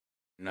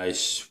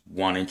Nice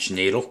 1-inch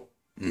needle.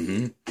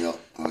 Yep.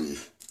 Oh, yeah.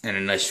 And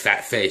a nice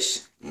fat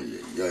face. Oh,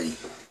 yeah.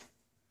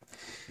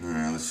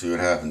 Alright, let's see what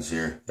happens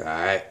here.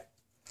 Alright.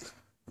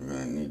 We're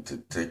going to need to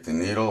take the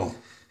needle.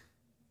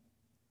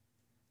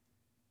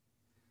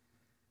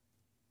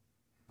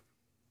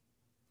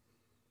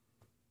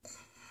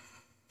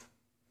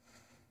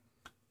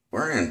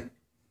 We're in.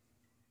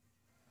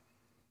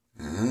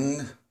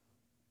 And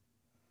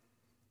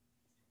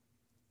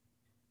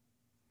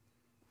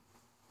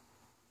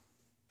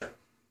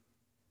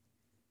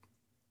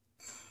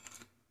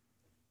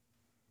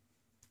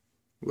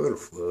little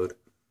fluid.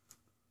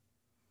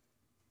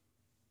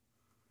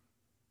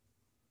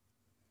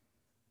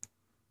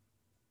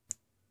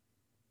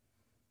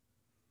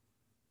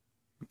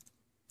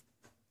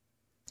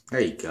 There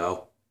you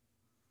go.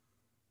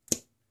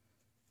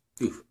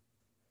 Oof.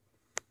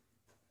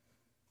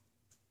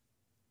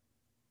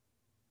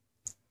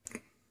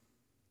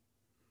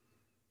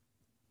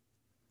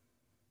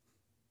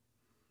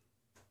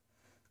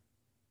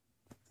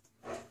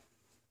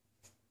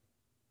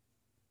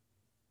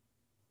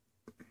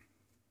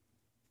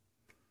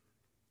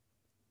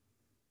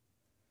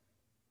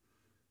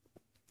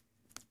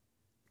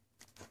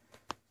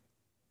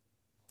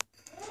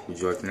 Would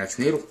you like the next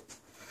needle?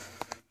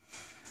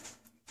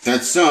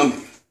 that's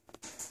some.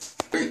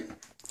 Wait.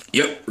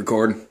 Yep,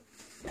 recording.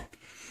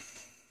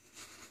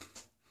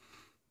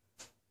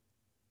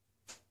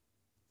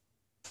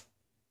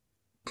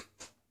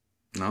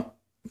 No,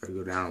 gotta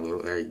go down a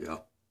little. There you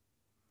go.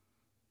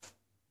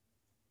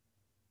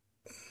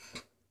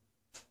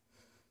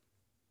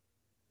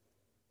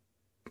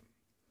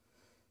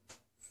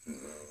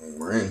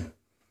 We're in.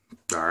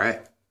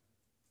 Alright.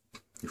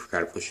 You forgot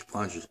to push your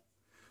plunges.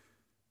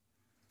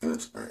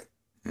 That's alright.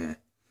 Yeah.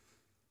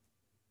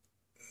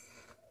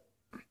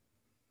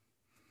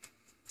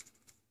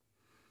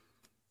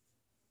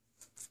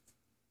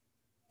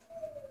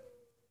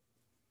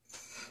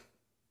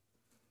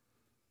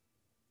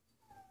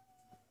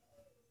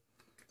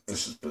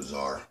 This is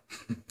bizarre.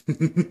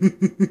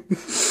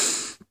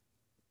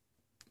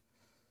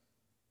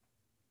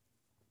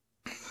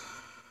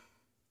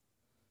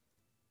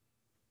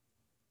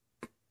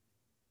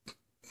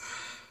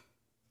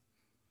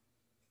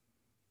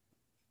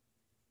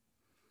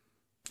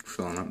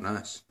 Filling up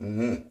nice.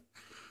 Mm-hmm.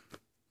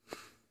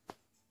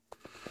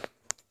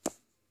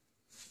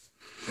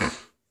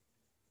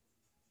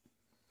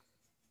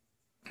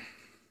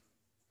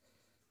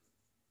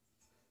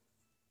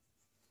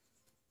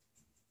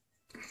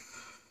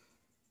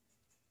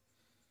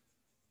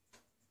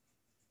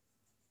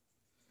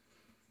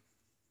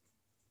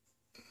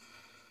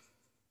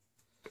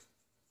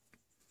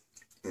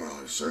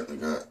 Well, I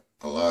certainly got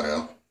a lot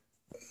out.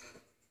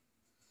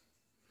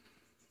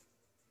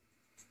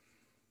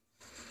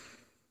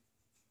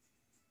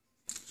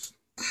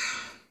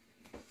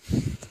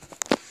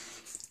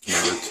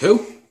 Number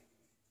 2.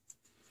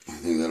 I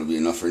think that'll be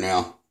enough for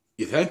now.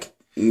 You think?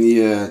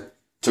 Yeah,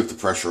 took the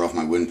pressure off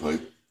my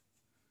windpipe.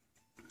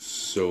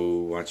 So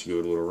why don't you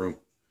go to a little room?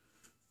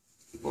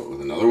 What,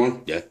 with another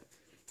one? Yeah.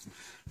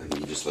 I think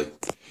you just like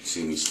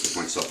see me stick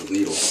myself with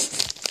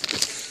needles.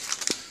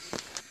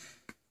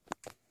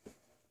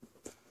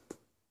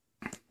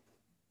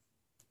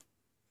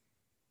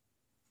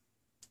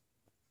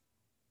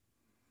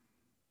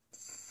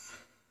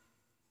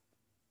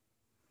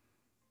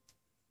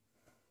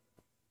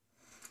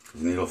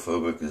 As needle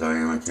phobic as I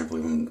am, I can't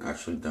believe I'm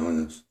actually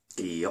doing this.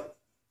 Yep.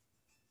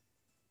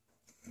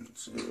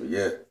 Let's see what we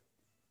get.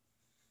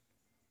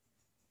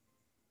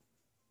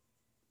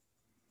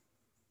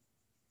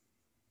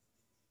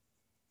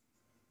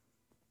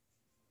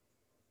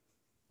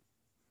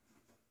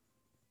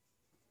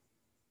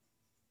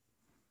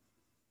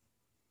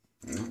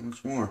 Not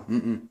much more.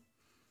 Mm-mm.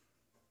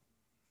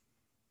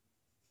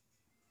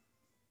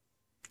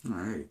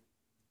 Alright.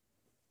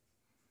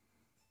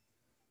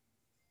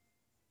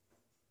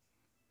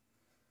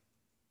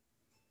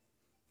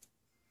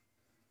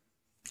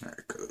 There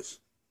it goes.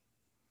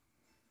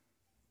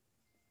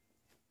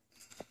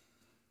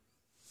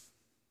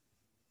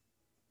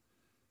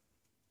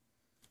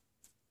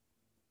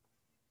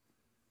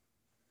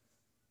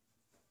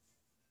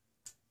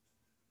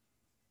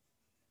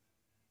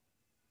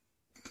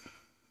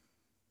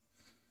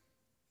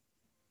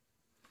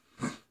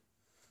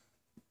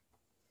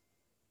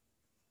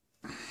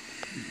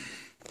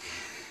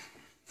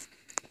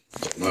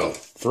 Well,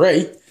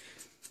 3.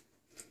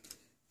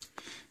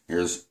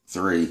 here's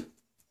 3.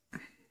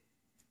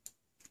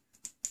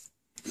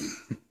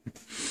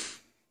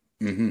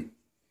 Mm-hmm.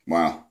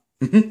 Wow.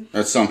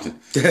 That's something.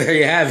 There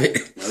you have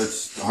it.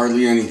 That's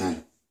hardly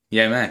anything.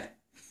 Yeah, man.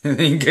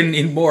 You're gonna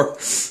need more.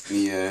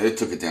 Yeah, it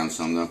took it down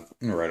some, though.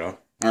 Right on.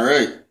 All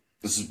right.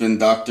 This has been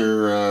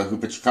Dr.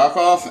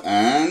 Hupachkakov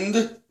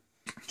and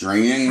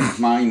draining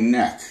my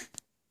neck.